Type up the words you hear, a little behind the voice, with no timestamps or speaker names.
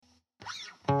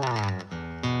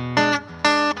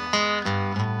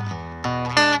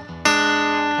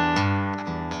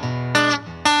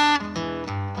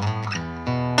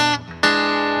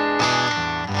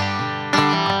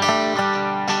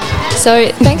So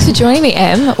thanks for joining me,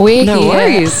 Em. No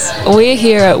worries. We're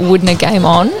here at Wudinna Game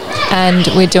On, and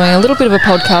we're doing a little bit of a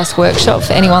podcast workshop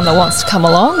for anyone that wants to come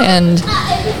along and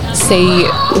see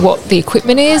what the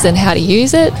equipment is and how to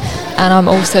use it. And I'm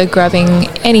also grabbing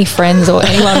any friends or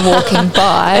anyone walking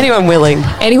by.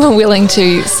 Anyone willing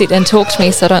to sit and talk to me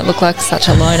so I don't look like such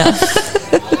a loner.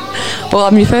 Well,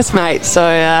 I'm your first mate, so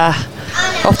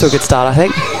off to a good start, I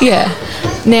think. Yeah.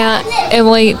 Now,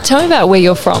 Emily, tell me about where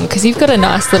you're from, because you've got a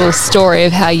nice little story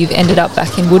of how you've ended up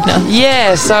back in Wudinna.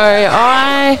 Yeah, so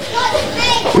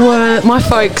my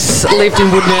folks lived in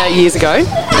Wudinna years ago.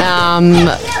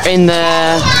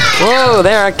 Whoa,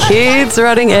 there are kids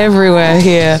running everywhere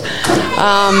here.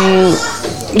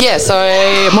 So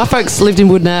my folks lived in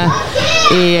Wudinna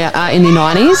in the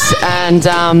 90s, and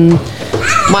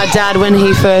my dad, when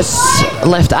he first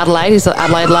left Adelaide, he's an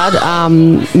Adelaide lad,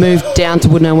 moved down to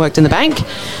Wudinna and worked in the bank,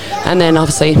 and then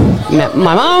obviously met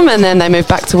my mum, and then they moved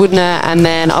back to Wudinna, and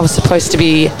then I was supposed to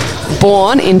be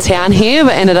born in town here,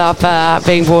 but ended up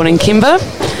being born in Kimber.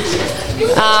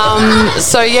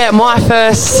 My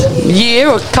first year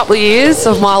or couple of years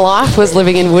of my life was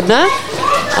living in Wudinna.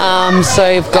 So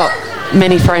I've got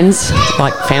many friends,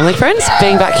 like family friends,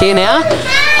 being back here now.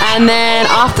 And then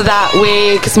after that,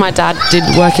 because my dad did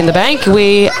work in the bank,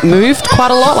 we moved quite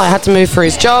a lot. I had to move for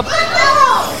his job.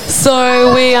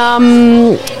 So we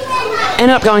ended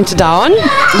up going to Darwin,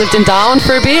 lived in Darwin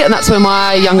for a bit, and that's where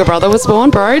my younger brother was born,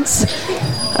 Broads.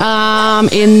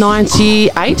 In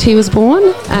 98 he was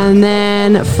born, and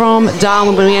then from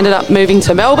Darwin we ended up moving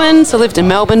to Melbourne, so lived in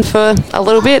Melbourne for a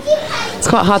little bit. It's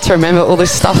quite hard to remember all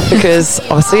this stuff because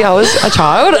obviously I was a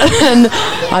child and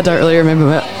I don't really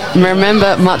remember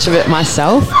much of it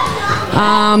myself.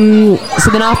 So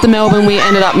then after Melbourne we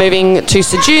ended up moving to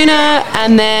Ceduna,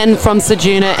 and then from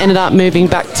Ceduna ended up moving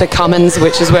back to Cummins,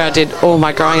 which is where I did all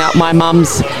my growing up. My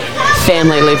mum's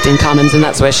family lived in Cummins, and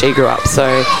that's where she grew up.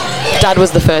 So Dad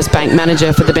was the first bank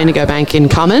manager for the Bendigo Bank in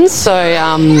Cummins. So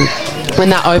when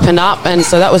that opened up, and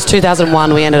so that was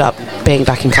 2001, we ended up being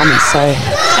back in Cummins. So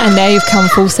and now you've come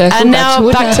full circle. And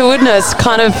now back to Wudinna. It's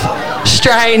kind of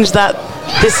strange that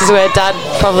this is where Dad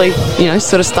probably,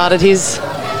 sort of started his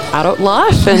adult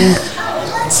life, and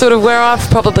sort of where I've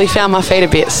probably found my feet a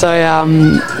bit. So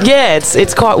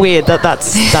it's quite weird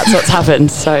that's what's happened.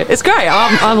 So it's great.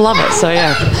 I love it. So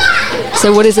yeah.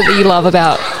 So what is it that you love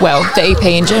about, the EP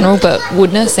in general, but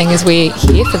Wudinna, seeing as we're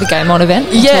here for the Game On event?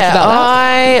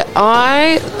 Yeah,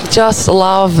 I just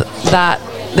love that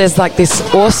there's like this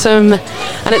awesome,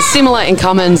 and it's similar in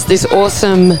Cummins, this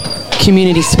awesome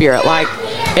community spirit. Like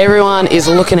everyone is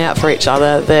looking out for each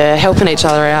other. They're helping each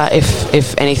other out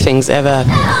if anything's ever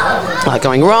like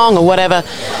going wrong or whatever.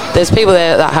 There's people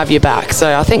there that have your back.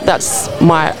 So I think that's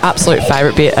my absolute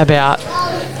favourite bit about,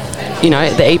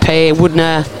 the EP,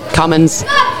 Wudinna, Cummins,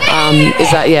 is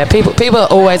that people are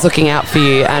always looking out for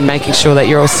you and making sure that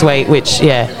you're all sweet, which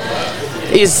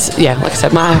is like I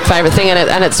said, my favourite thing in it.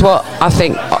 And it's what I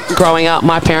think growing up,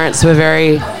 my parents were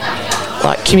very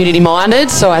like community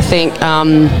minded, so I think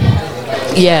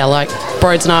like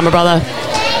Broads and I, my brother,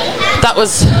 that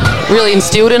was really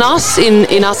instilled in us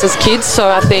as kids. So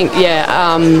I think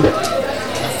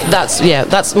that's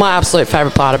my absolute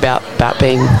favourite part about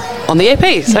being on the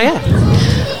EP. So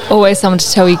always someone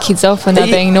to tell your kids off when they're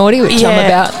being naughty, which I'm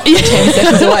about 10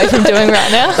 seconds away from doing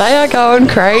right now. They are going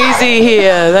crazy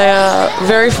here. They are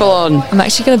very full on. I'm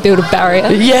actually going to build a barrier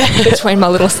between my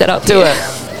little setup. Do it.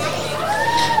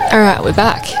 All right, we're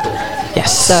back.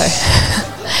 Yes. So,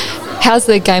 how's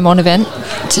the Game On event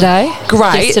today?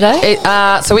 Great. Yesterday?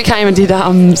 So we came and did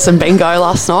some bingo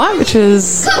last night, which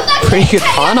was pretty good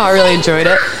fun. I really enjoyed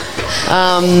it.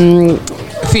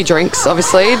 A few drinks,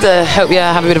 obviously, to help you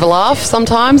have a bit of a laugh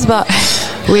sometimes, but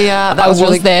that was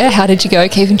really there. How did you go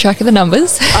keeping track of the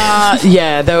numbers?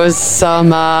 There was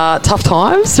some tough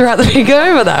times throughout the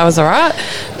bingo, but that was all right.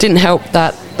 Didn't help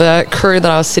that the crew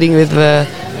that I was sitting with were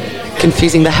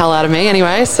confusing the hell out of me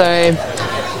anyway. So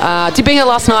did bingo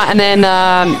last night, and then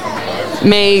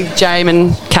me, James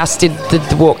and Cass did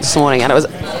the walk this morning, and it was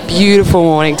a beautiful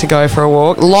morning to go for a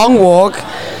walk. Long walk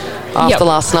after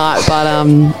last night, but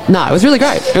it was really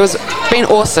great. It's been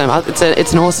awesome.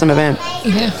 It's an awesome event.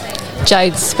 Yeah.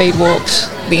 Jade speed walked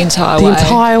the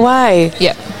entire way.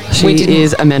 Yep. She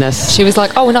is a menace. She was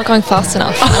like, "Oh, we're not going fast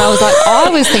enough," and I was like, "I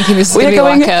was thinking this was going to be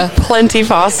like a plenty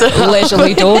faster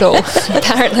leisurely dawdle."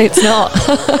 Apparently, it's not,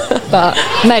 but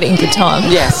made it in good time.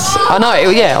 Yes, I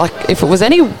know. Like if it was I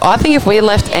think if we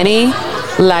left any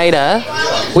later,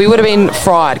 we would have been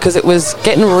fried because it was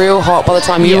getting real hot by the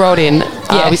time you rolled in.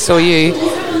 We saw you.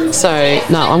 So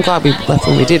no, I'm glad we left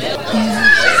when we did.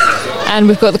 And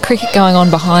we've got the cricket going on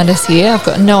behind us here. I've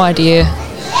got no idea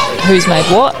who's made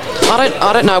what?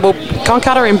 I don't know. Well,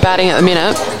 Goncutter are in batting at the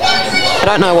minute. I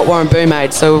don't know what Warren Boo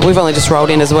made, so we've only just rolled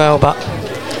in as well. But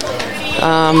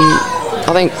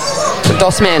I think the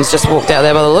DOS man's just walked out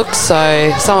there by the looks,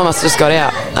 so someone must have just got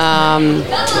out.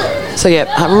 So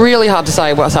yeah, really hard to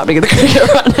say what's happening in the cricket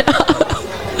right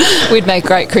now. We'd make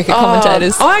great cricket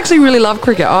commentators. I actually really love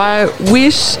cricket. I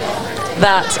wish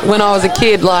that when I was a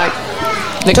kid, like,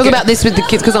 talk about this with the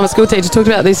kids, because I'm a school teacher, talked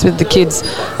about this with the kids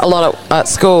a lot at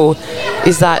school,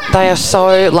 is that they are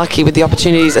so lucky with the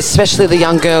opportunities, especially the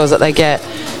young girls that they get,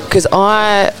 because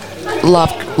I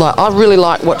really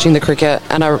like watching the cricket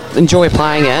and I enjoy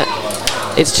playing it.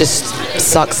 It just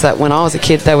sucks that when I was a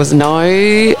kid there was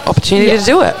no opportunity to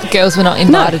do it. Girls were not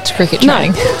invited to cricket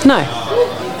training. No.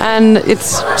 And it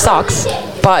sucks,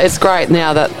 but it's great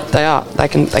now that they are. They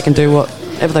can do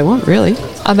whatever they want, really.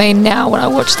 I mean, now when I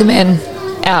watch the men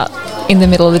out in the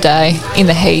middle of the day, in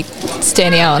the heat,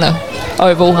 standing out on a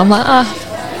oval, I'm like,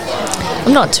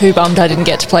 I'm not too bummed I didn't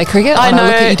get to play cricket. I know.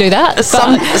 Look at you do that.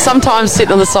 Sometimes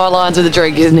sitting on the sidelines with a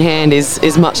drink in hand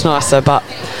is much nicer, but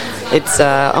it's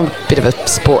I'm a bit of a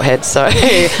sport head, so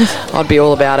I'd be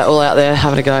all about it, all out there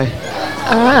having a go.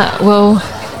 All right, well,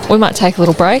 we might take a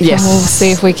little break. Yes. And we'll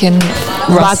see if we can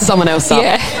rise someone else up.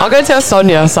 Yeah. I'll go tell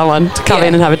Sonia or someone to come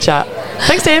in and have a chat.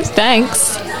 Thanks, Sam.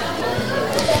 Thanks.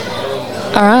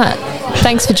 All right.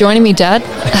 Thanks for joining me, Dad.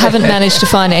 I haven't managed to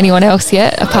find anyone else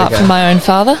yet, apart from my own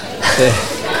father. Yeah.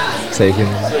 So you can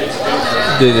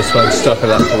do this one, stock it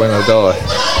up for when I die.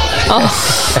 Oh.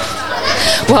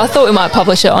 Well, I thought we might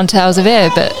publish it on Tales of Air,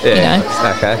 but, you know,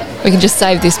 okay. we can just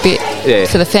save this bit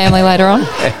for the family later on.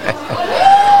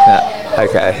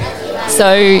 Okay.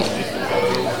 So,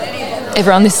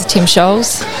 everyone, this is Tim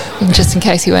Scholes, just in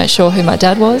case you weren't sure who my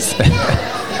dad was.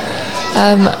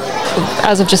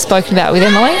 As I've just spoken about with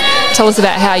Emily, tell us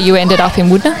about how you ended up in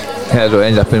Wudinna. How did I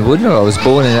end up in Wudinna? I was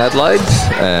born in Adelaide.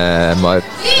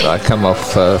 I come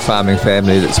off a farming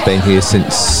family that's been here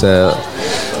since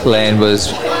land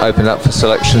was opened up for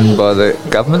selection by the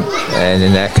government, and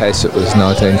in our case it was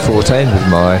 1914 with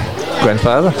my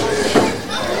grandfather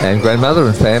and grandmother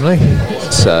and family.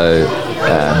 So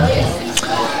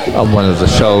I'm one of the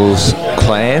Scholes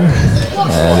clan.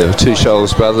 There were two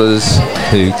Scholes brothers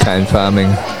who came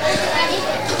farming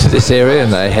to this area,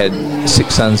 and they had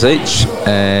 6 sons each,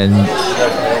 and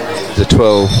the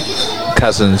 12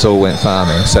 cousins all went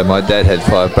farming. So my dad had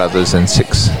 5 brothers and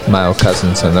 6 male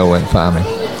cousins, and they all went farming.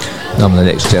 And I'm the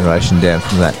next generation down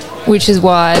from that. Which is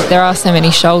why there are so many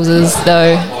Scholeses,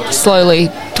 though slowly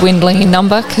dwindling in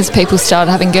number because people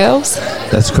started having girls.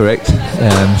 That's correct.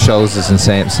 Scholeses and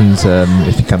Sampsons,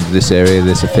 if you come to this area,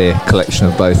 there's a fair collection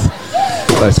of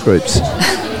both groups.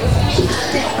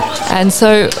 And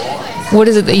so, what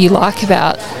is it that you like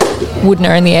about Wudinna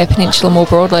and the Eyre Peninsula more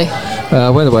broadly? I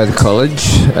went away to college,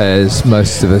 as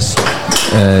most of us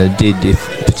did,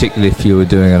 particularly if you were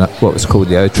doing what was called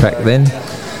the O-Track then,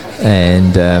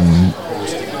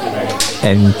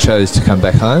 and chose to come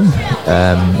back home.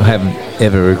 I haven't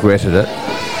ever regretted it,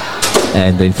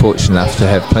 and been fortunate enough to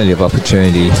have plenty of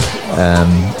opportunity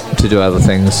to do other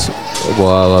things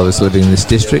while I was living in this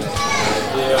district.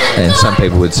 And some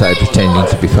people would say pretending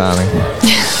to be farming.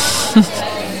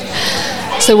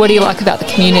 So what do you like about the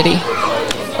community?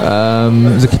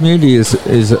 The community is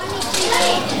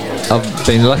I've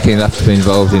been lucky enough to be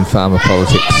involved in farmer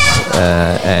politics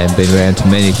and been around to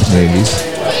many communities.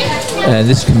 And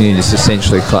this community is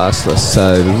essentially classless.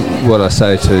 So what I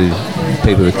say to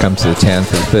people who come to the town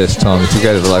for the first time, if you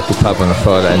go to the local pub on a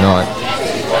Friday night,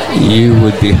 you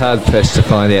would be hard-pressed to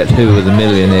find out who were the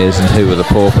millionaires and who were the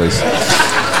paupers.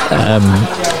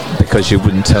 Because you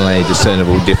wouldn't tell any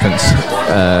discernible difference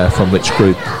from which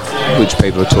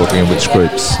people are talking in which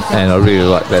groups, and I really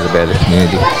like that about the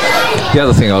community. The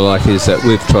other thing I like is that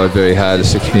we've tried very hard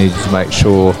as a community to make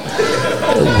sure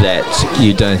that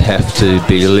you don't have to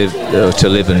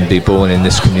live and be born in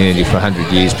this community for 100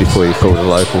 years before you're called a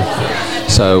local.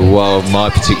 So while my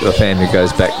particular family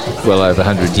goes back well over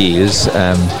 100 years,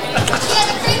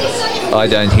 I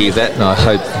don't hear that, and I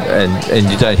hope, and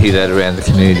you don't hear that around the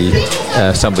community.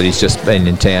 Somebody's just been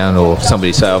in town, or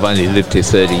somebody say, I've only lived here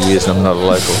 30 years and I'm not a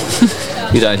local.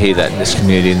 You don't hear that in this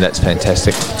community, and that's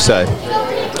fantastic. So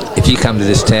if you come to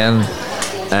this town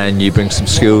and you bring some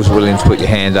skills, willing to put your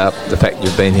hand up, the fact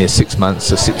you've been here 6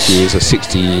 months or 6 years or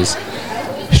 60 years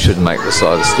shouldn't make the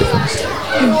slightest difference.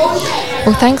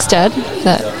 Well, thanks, Dad.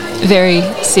 That very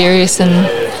serious and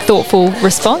thoughtful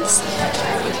response.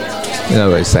 No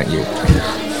worries, thank you.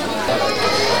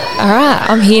 All right,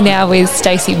 I'm here now with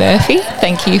Stacey Murphy.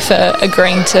 Thank you for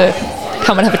agreeing to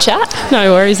come and have a chat.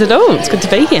 No worries at all. It's good to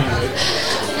be here.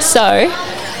 So,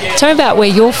 tell me about where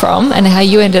you're from and how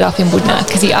you ended up in Wudinna,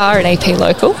 because you are an EP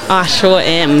local. I sure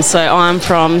am. So I'm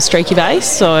from Streaky Bay,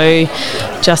 so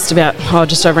just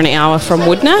over an hour from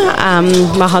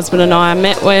Wudinna. My husband and I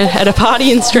met at a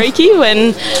party in Streaky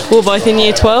when we were both in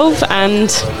year 12,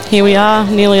 and here we are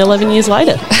nearly 11 years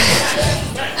later.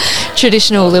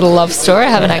 Traditional little love story. I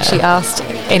haven't actually asked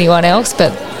anyone else,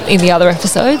 but in the other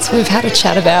episodes we've had a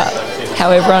chat about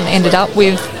how everyone ended up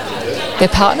with their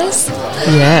partners.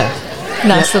 Yeah.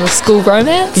 Nice little school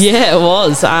romance. Yeah, it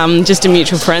was. Just a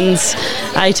mutual friend's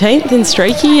 18th in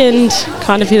Streaky, and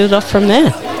kind of hit it off from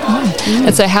there.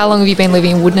 And so how long have you been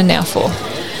living in Wudinna now for?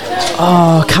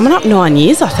 Oh, coming up 9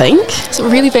 years, I think. Has it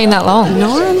really been that long?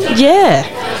 9? Yeah.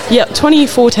 Yep,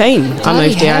 2014 I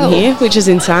moved down here, which is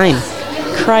insane.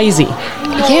 Crazy.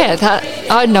 Yeah,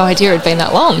 I had no idea it'd been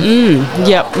that long.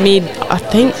 Yep, I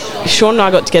think Sean and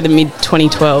I got together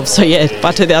mid-2012. So, yeah,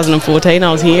 by 2014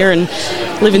 I was here and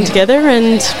living together,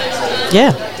 and,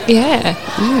 yeah.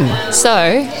 Yeah.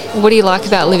 So, what do you like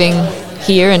about living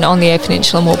here and on the Eyre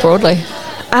Peninsula more broadly?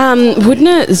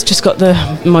 Wudinna has just got the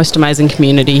most amazing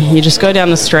community. You just go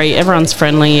down the street, everyone's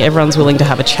friendly, everyone's willing to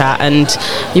have a chat, and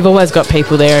you've always got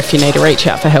people there if you need to reach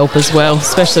out for help as well,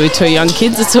 especially with 2 young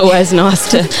kids. It's always nice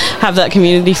to have that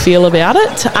community feel about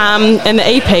it. And the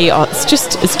EP, it's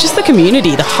just the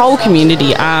community, the whole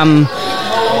community.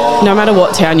 No matter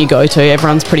what town you go to,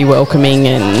 everyone's pretty welcoming,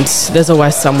 and there's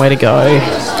always somewhere to go.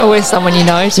 Always someone you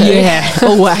know too. Yeah,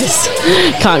 always.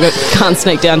 Can't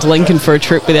sneak down to Lincoln for a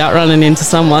trip without running into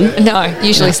someone. No,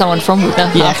 usually someone from Wudinna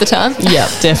half the time. Yeah,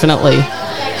 definitely.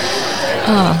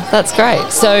 Oh, that's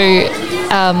great. So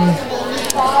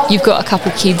you've got a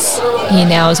couple of kids here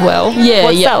now as well. Yeah.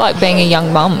 What's that like being a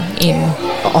young mum in...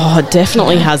 Oh, it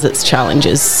definitely has its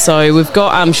challenges. So we've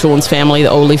got Sean's family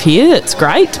that all live here. It's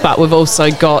great, but we've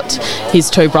also got his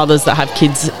 2 brothers that have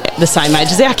kids the same age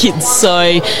as our kids.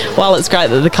 So while it's great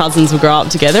that the cousins will grow up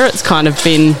together, it's kind of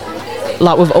been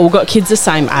like we've all got kids the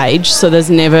same age, so there's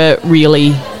never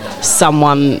really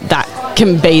someone that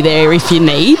can be there if you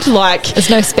need. Like, there's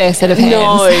no spare set of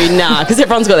hands. No, because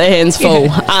everyone's got their hands full.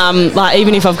 Like,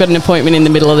 even if I've got an appointment in the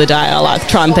middle of the day, I like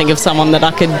try and think of someone that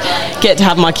I could get to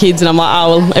have my kids, and I'm like,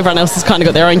 oh, well, everyone else has kind of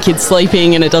got their own kids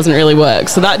sleeping, and it doesn't really work.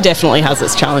 So that definitely has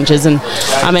its challenges. And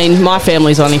I mean, my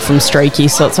family's only from Streaky,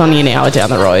 so it's only an hour down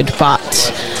the road, but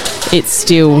it's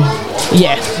still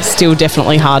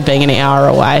definitely hard being an hour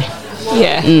away.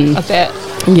 Yeah, I bet.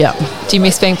 Yeah. Do you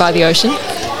miss being by the ocean?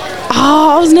 Oh,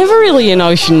 I was never really an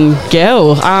ocean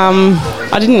girl.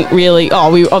 I didn't really...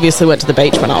 Oh, we obviously went to the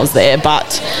beach when I was there,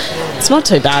 but it's not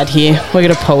too bad here. We've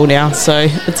got a pool now, so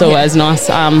it's always nice.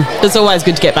 It's always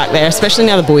good to get back there, especially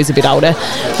now the boys are a bit older.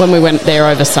 When we went there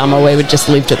over summer, we would just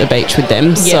lived at the beach with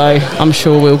them, so I'm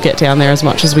sure we'll get down there as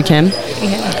much as we can.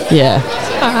 Yeah.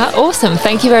 All right, awesome.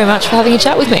 Thank you very much for having a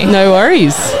chat with me. No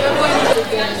worries.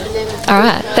 All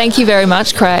right, thank you very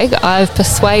much, Craig. I've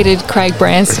persuaded Craig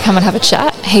Brands to come and have a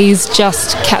chat. He's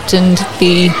just captained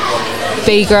the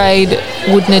B-grade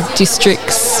Wudinna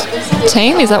Districts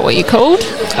team. Is that what you're called?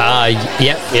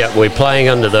 Yeah. We're playing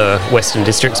under the Western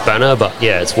Districts banner, but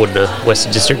yeah, it's Wudinna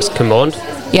Western Districts combined.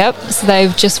 Yep, so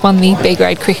they've just won the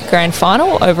B-grade cricket grand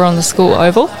final over on the school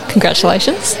oval.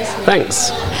 Congratulations.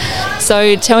 Thanks.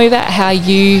 So tell me about how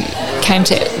you came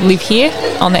to live here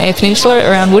on the Eyre Peninsula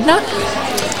around Wudinna.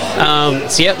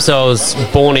 So I was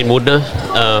born in Wudinna,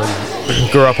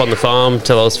 grew up on the farm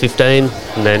till I was 15,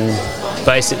 and then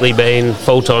basically been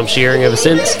full-time shearing ever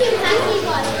since.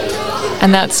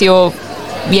 And that's your,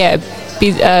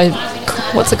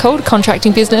 what's it called?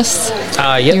 Contracting business?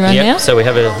 Yep. So we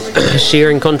have a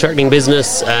shearing contracting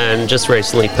business, and just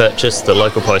recently purchased the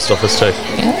local post office too.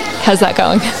 Yeah. How's that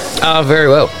going? Very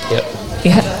well. Yep.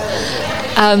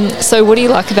 Yeah. So what do you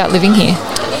like about living here?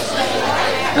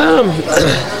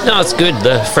 No, it's good.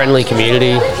 The friendly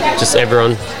community, just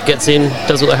everyone gets in,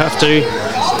 does what they have to.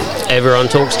 Everyone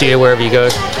talks to you wherever you go.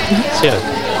 So,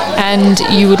 yeah. And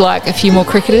you would like a few more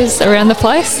cricketers around the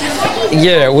place?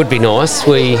 Yeah, it would be nice.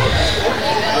 We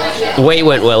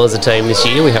went well as a team this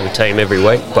year. We have a team every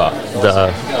week, but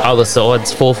the other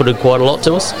side's forfeited quite a lot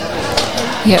to us.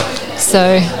 Yep.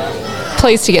 So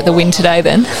pleased to get the win today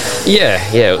then. Yeah,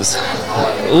 it was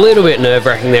a little bit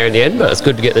nerve-wracking there in the end, but it's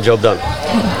good to get the job done.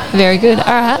 Very good. All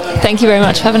right. Thank you very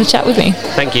much for having a chat with me.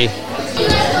 Thank you.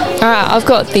 All right. I've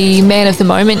got the man of the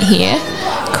moment here.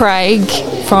 Craig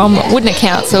from Wudinna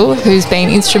Council, who's been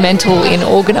instrumental in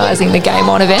organising the Game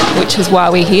On event, which is why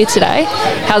we're here today.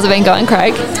 How's it been going,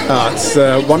 Craig? It's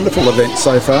a wonderful event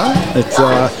so far. But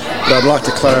I'd like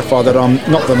to clarify that I'm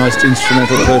not the most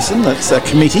instrumental person. It's a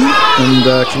committee,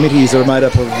 and committees are made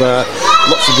up of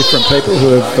lots of different people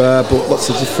who have brought lots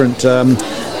of different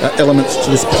elements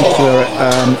to this particular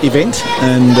event,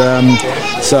 and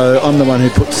so I'm the one who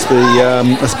puts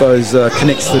the,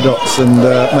 connects the dots and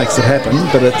makes it happen,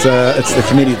 but it's the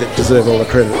committee that deserve all the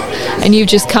credit. And you've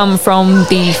just come from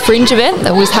the Fringe event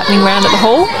that was happening around at the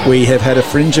Hall? We have had a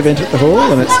Fringe event at the Hall,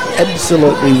 and it's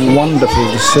absolutely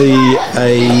wonderful to see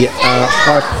a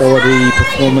high-quality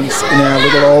performance in our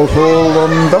little old hall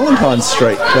on Valentine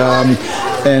Street,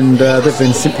 and they've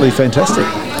been simply fantastic.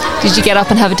 Did you get up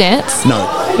and have a dance? No,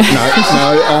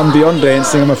 I'm beyond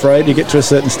dancing, I'm afraid. You get to a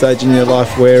certain stage in your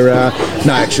life where,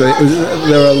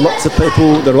 there are lots of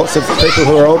people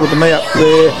who are older than me up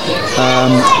there.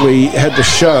 We had the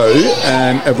show,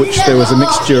 of which there was a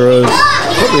mixture of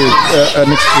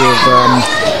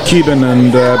Cuban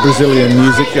and Brazilian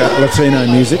music, Latino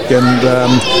music, and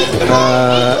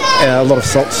a lot of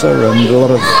salsa and a lot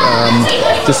of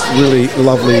just really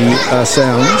lovely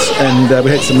sounds, and we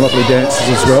had some lovely dances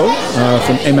as well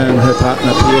from Emma and her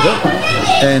partner Pieta,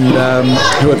 and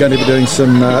who are going to be doing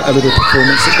a little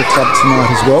performance at the club tonight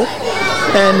as well.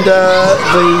 And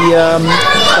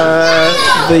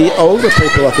the older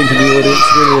people, I think, in the audience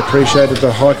really appreciated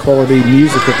the high quality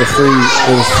music of the three.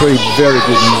 There was three very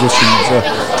good musicians: a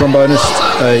trombonist,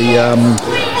 a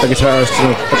guitarist,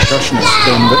 and a percussionist,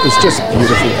 and it was just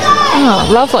beautiful. Oh,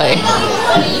 lovely.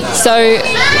 So,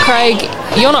 Craig,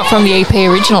 you're not from the EP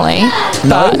originally,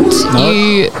 but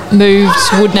you moved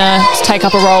to Wudinna to take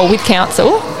up a role with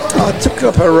council. I took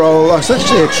up a role. I was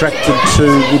actually attracted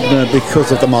to Wudinna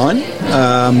because of the mine.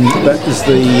 That was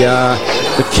the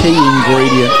key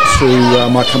ingredient to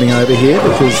my coming over here,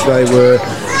 because they were,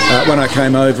 when I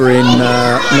came over in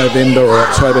November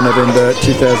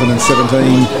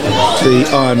 2017, the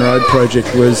Iron Road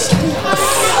project was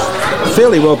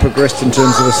fairly well progressed in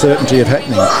terms of the certainty of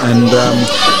happening, and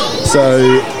so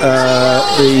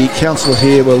the council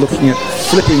here were looking at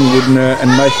flipping Wudinna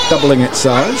and doubling its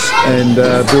size and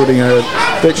building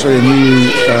virtually a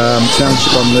new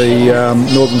township on the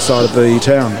northern side of the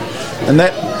town. And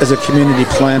that, as a community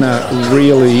planner,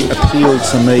 really appealed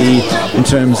to me in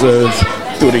terms of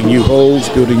building new halls,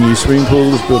 building new swimming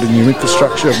pools, building new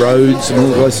infrastructure, roads and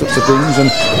all those sorts of things, and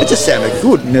it just sounded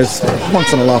good, and there's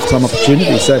once in a lifetime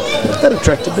opportunity, so that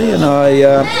attracted me. And I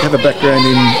have a background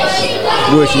in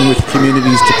working with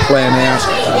communities to plan out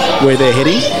where they're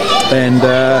heading, and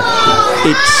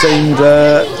it seemed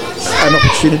an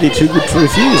opportunity too good to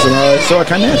refuse, and so I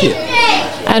came out here.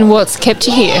 And what's kept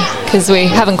you here? Because we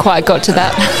haven't quite got to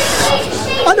that.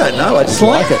 I don't know, I just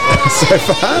like it so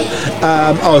far.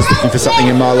 I was looking for something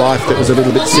in my life that was a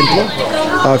little bit simpler.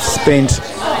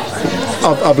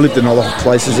 I've lived in a lot of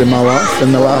places in my life.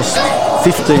 In the last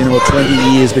 15 or 20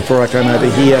 years before I came over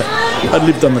here, I'd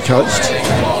lived on the coast,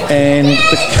 and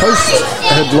the coast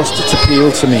had lost its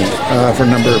appeal to me for a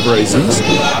number of reasons.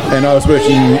 And I was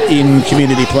working in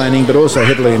community planning, but also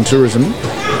heavily in tourism,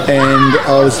 and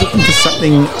I was looking for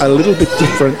something a little bit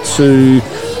different to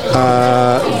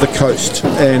the coast,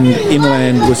 and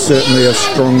inland was certainly a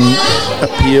strong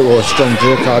appeal or a strong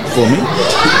draw card for me.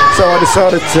 So I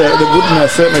decided that Wudinna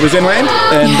certainly was inland,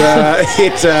 and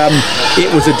it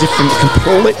was a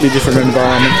completely different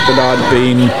environment that I'd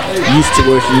been used to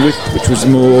working with, which was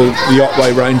more the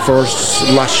Otway rainforests,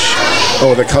 lush,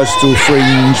 or the coastal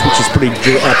fringe, which is pretty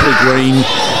green.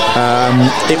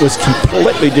 It was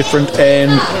completely different,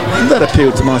 and that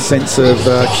appealed to my sense of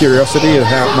curiosity of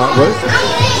how it might work.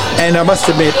 And I must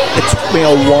admit, it took me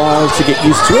a while to get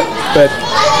used to it, but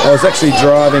I was actually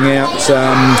driving out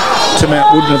to Mount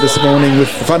Wudinna this morning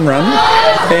with the fun run,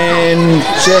 and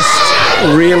just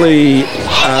really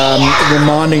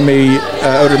reminded me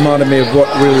of what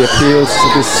really appeals to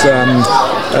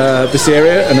this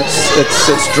area, and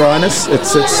its dryness,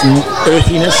 its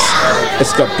earthiness.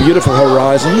 It's got beautiful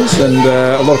horizons, and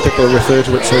a lot of people refer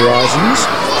to its horizons.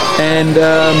 And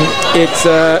it's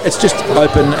just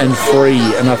open and free,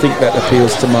 and I think that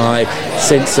appeals to my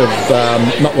sense of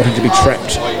not wanting to be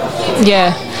trapped.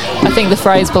 Yeah, I think the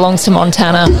phrase belongs to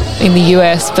Montana in the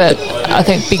US, but I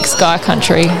think big sky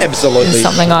country is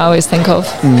something I always think of.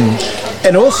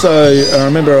 And also, I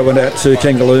remember I went out to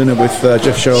Kangaluna with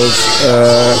Jeff Scholes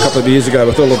a couple of years ago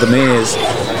with all of the mayors,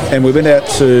 and we went out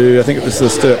to, I think it was the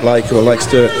Sturt Lake or Lake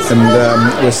Sturt, and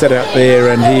we sat out there,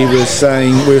 and he was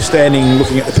saying, we were standing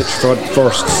looking at the petrified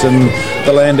forests, and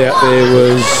the land out there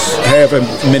was however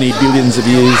many billions of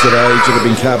years of age that have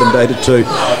been carbon dated to.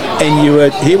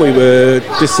 And here we were,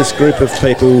 just this group of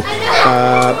people,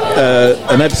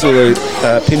 an absolute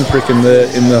pinprick in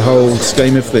the whole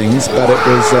scheme of things, but it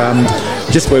was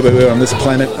just where we were on this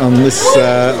planet, on this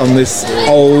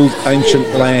old ancient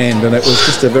land, and it was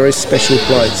just a very special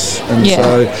place. And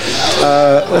so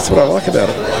that's what I like about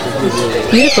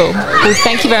it. Beautiful. Well,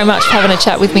 thank you very much for having a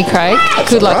chat with me, Craig.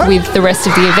 Good luck with the rest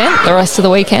of the event, the rest of the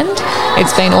weekend.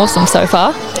 It's been awesome so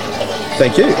far.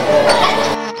 Thank you.